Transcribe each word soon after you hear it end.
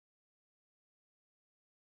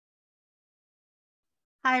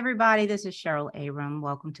Hi, everybody. This is Cheryl Abram.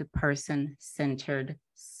 Welcome to Person-Centered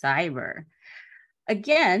Cyber.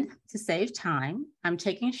 Again, to save time, I'm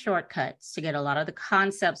taking shortcuts to get a lot of the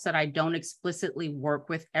concepts that I don't explicitly work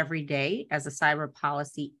with every day as a cyber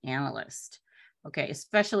policy analyst. Okay,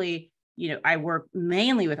 especially, I work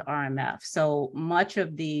mainly with RMF. So much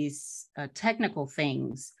of these technical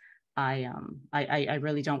things I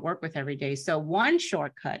really don't work with every day. So one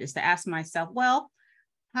shortcut is to ask myself, well,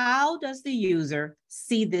 how does the user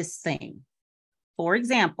see this thing? For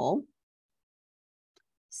example,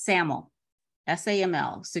 SAML,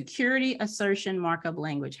 SAML, Security Assertion Markup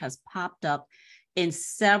Language, has popped up in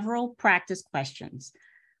several practice questions.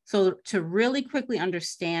 So to really quickly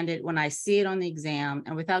understand it when I see it on the exam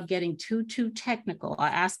and without getting too technical, I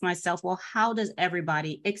ask myself, well, how does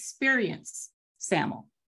everybody experience SAML?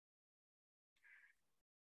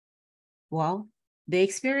 Well, they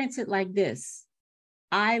experience it like this.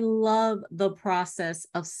 I love the process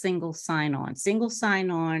of single sign-on. Single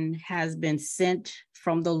sign-on has been sent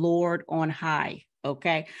from the Lord on high,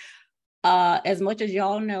 okay? As much as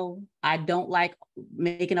y'all know, I don't like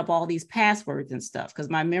making up all these passwords and stuff because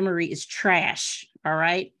my memory is trash, all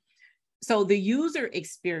right? So the user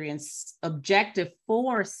experience objective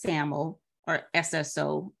for SAML or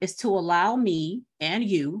SSO is to allow me and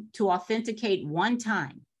you to authenticate one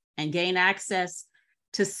time and gain access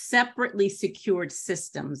to separately secured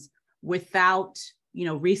systems without,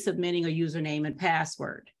 resubmitting a username and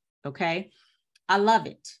password, okay? I love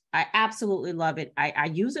it. I absolutely love it. I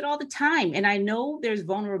use it all the time. And I know there's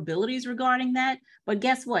vulnerabilities regarding that, but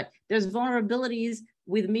guess what? There's vulnerabilities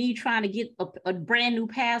with me trying to get a brand new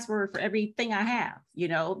password for everything I have,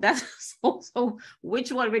 that's so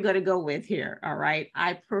which one are we going to go with here? All right.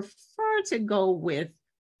 I prefer to go with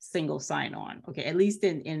single sign-on, okay, at least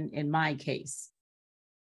in my case.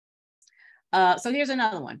 So here's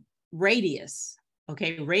another one, Radius.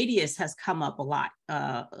 Okay, Radius has come up a lot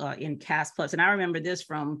in CASP+, and I remember this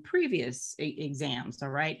from previous exams, all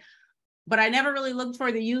right? But I never really looked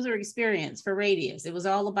for the user experience for Radius. It was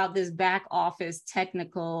all about this back office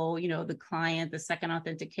technical, the client, the second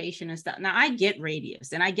authentication and stuff. Now I get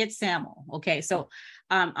Radius and I get SAML, okay? So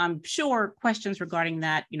I'm sure questions regarding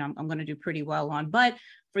that, I'm gonna do pretty well on, but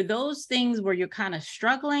for those things where you're kind of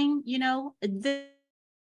struggling,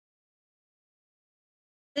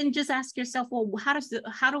 then just ask yourself, well,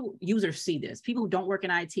 how do users see this? People who don't work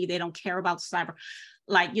in IT, they don't care about cyber.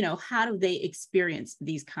 How do they experience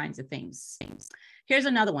these kinds of things? Here's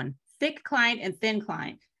another one, thick client and thin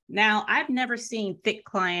client. Now, I've never seen thick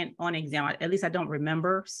client on exam, at least I don't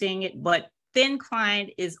remember seeing it, but thin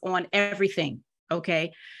client is on everything,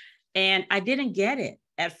 okay? And I didn't get it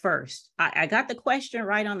at first. I got the question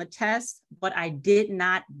right on the test, but I did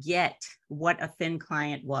not get what a thin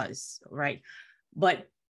client was, right? But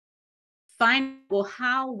well,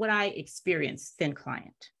 how would I experience thin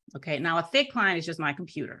client? Okay, now a thick client is just my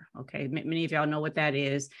computer. Okay, many of y'all know what that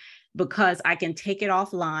is because I can take it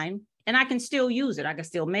offline and I can still use it. I can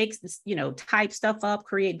still make, type stuff up,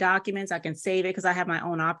 create documents. I can save it because I have my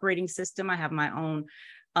own operating system. I have my own,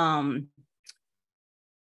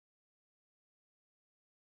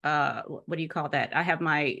 what do you call that? I have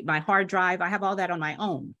my hard drive. I have all that on my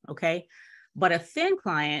own, okay? But a thin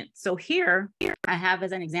client, so here I have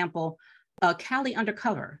as an example, Kali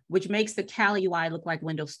Undercover, which makes the Kali UI look like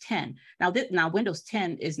Windows 10. Now Windows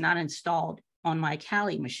 10 is not installed on my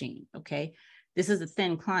Kali machine, okay? This is a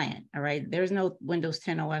thin client, all right? There's no Windows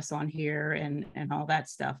 10 OS on here and all that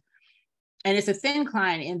stuff. And it's a thin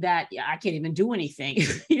client in that I can't even do anything,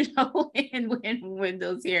 in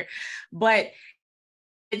Windows here. But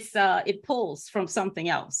it pulls from something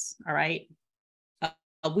else, all right?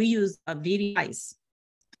 We use VDIs,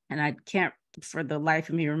 and I can't for the life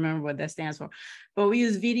of me remember what that stands for, but we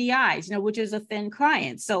use VDIs, which is a thin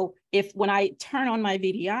client. So when I turn on my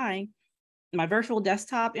VDI, my virtual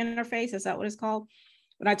desktop interface, is that what it's called?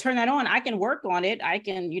 When I turn that on, I can work on it. I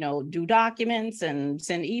can, do documents and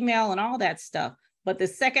send email and all that stuff. But the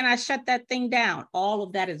second I shut that thing down, all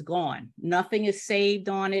of that is gone. Nothing is saved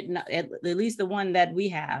on it, at least the one that we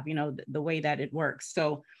have, the way that it works.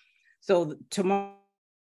 So tomorrow,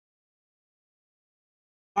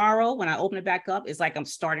 when I open it back up, it's like I'm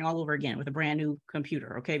starting all over again with a brand new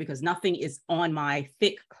computer, okay? Because nothing is on my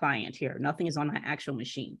thick client here. Nothing is on my actual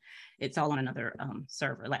machine. It's all on another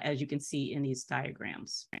server, as you can see in these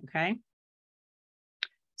diagrams, okay?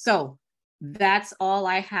 So that's all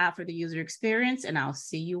I have for the user experience, and I'll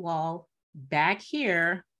see you all back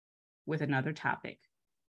here with another topic.